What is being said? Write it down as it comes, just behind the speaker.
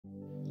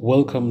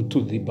Welcome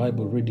to the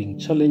Bible Reading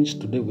Challenge.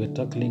 Today we're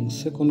tackling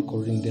 2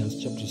 Corinthians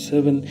chapter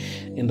 7,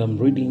 and I'm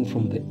reading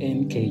from the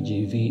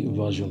Nkjv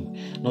version.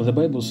 Now the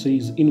Bible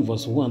says in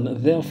verse 1,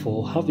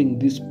 "Therefore, having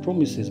these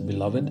promises,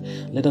 beloved,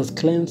 let us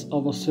cleanse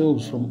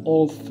ourselves from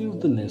all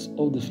filthiness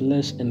of the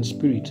flesh and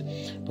spirit,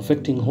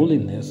 perfecting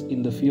holiness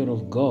in the fear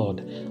of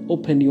God.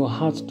 Open your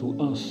hearts to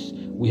us.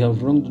 We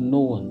have wronged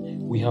no one.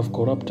 We have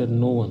corrupted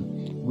no one.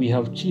 We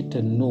have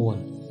cheated no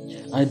one.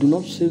 I do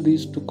not say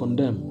this to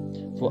condemn,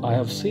 for I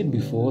have said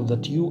before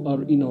that you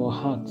are in our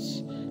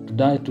hearts, to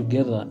die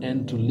together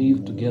and to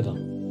live together.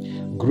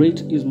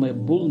 Great is my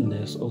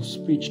boldness of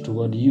speech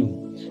toward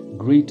you.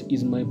 Great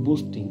is my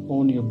boasting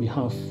on your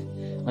behalf.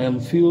 I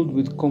am filled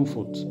with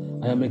comfort.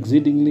 I am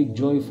exceedingly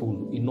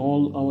joyful in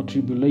all our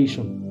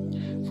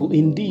tribulation. For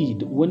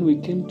indeed, when we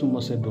came to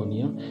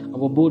Macedonia,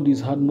 our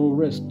bodies had no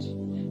rest,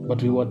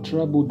 but we were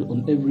troubled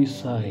on every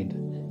side.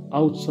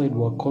 Outside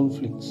were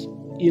conflicts,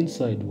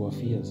 inside were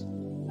fears.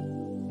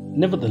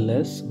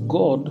 Nevertheless,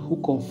 God, who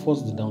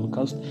comforts the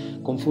downcast,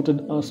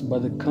 comforted us by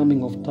the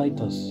coming of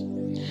Titus,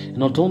 and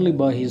not only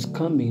by his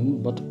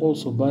coming, but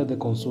also by the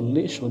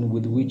consolation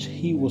with which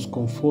he was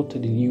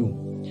comforted in you,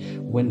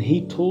 when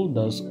he told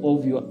us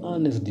of your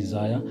earnest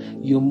desire,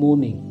 your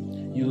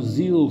mourning, your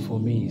zeal for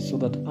me, so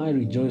that I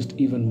rejoiced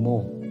even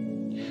more.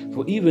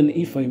 For even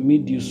if I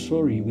made you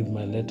sorry with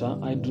my letter,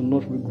 I do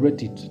not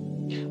regret it,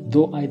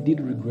 though I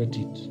did regret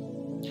it.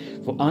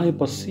 For I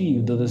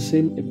perceive that the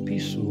same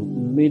epistle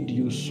made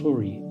you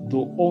sorry,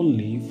 though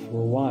only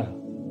for a while.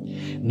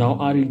 Now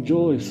I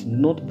rejoice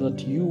not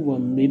that you were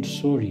made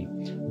sorry,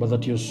 but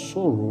that your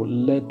sorrow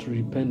led to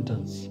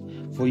repentance.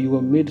 For you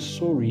were made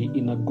sorry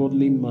in a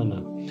godly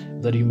manner,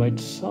 that you might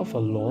suffer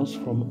loss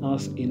from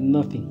us in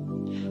nothing.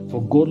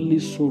 For godly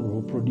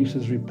sorrow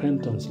produces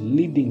repentance,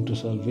 leading to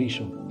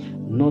salvation,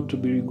 not to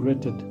be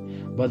regretted,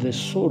 but the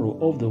sorrow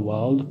of the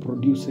world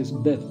produces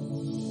death.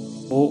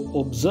 Or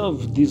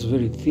observe this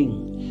very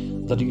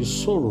thing, that you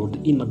sorrowed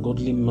in a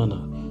godly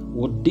manner,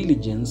 what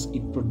diligence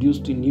it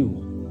produced in you,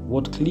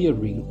 what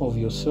clearing of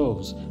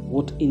yourselves,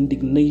 what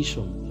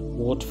indignation,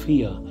 what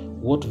fear,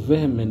 what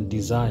vehement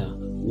desire,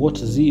 what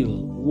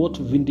zeal, what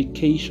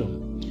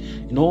vindication.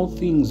 In all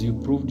things you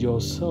proved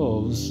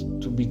yourselves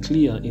to be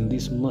clear in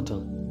this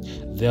matter.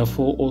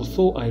 Therefore,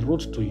 although I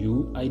wrote to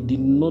you, I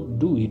did not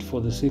do it for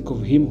the sake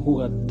of him who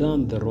had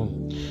done the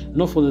wrong,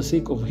 nor for the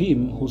sake of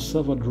him who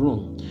suffered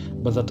wrong,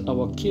 but that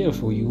our care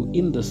for you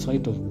in the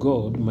sight of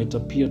God might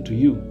appear to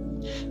you.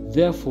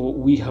 Therefore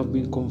we have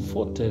been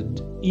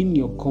comforted in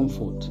your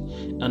comfort,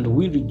 and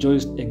we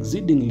rejoiced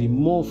exceedingly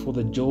more for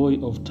the joy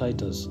of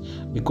Titus,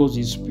 because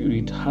his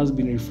spirit has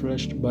been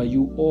refreshed by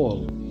you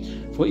all.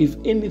 For if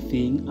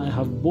anything I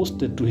have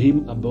boasted to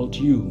him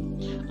about you,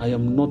 I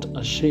am not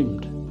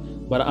ashamed.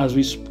 But as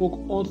we spoke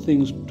all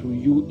things to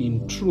you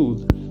in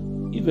truth,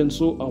 even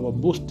so our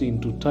boasting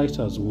to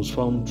Titus was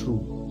found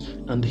true.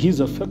 And his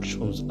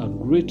affections are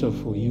greater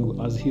for you,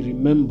 as he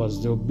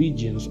remembers the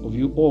obedience of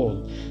you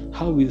all,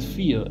 how with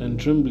fear and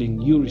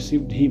trembling you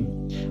received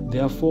him.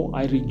 Therefore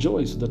I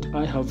rejoice that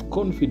I have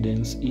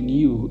confidence in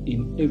you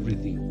in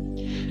everything."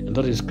 And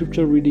that is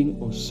scripture reading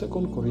of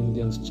 2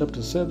 Corinthians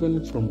chapter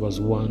 7 from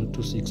verse 1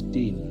 to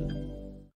 16.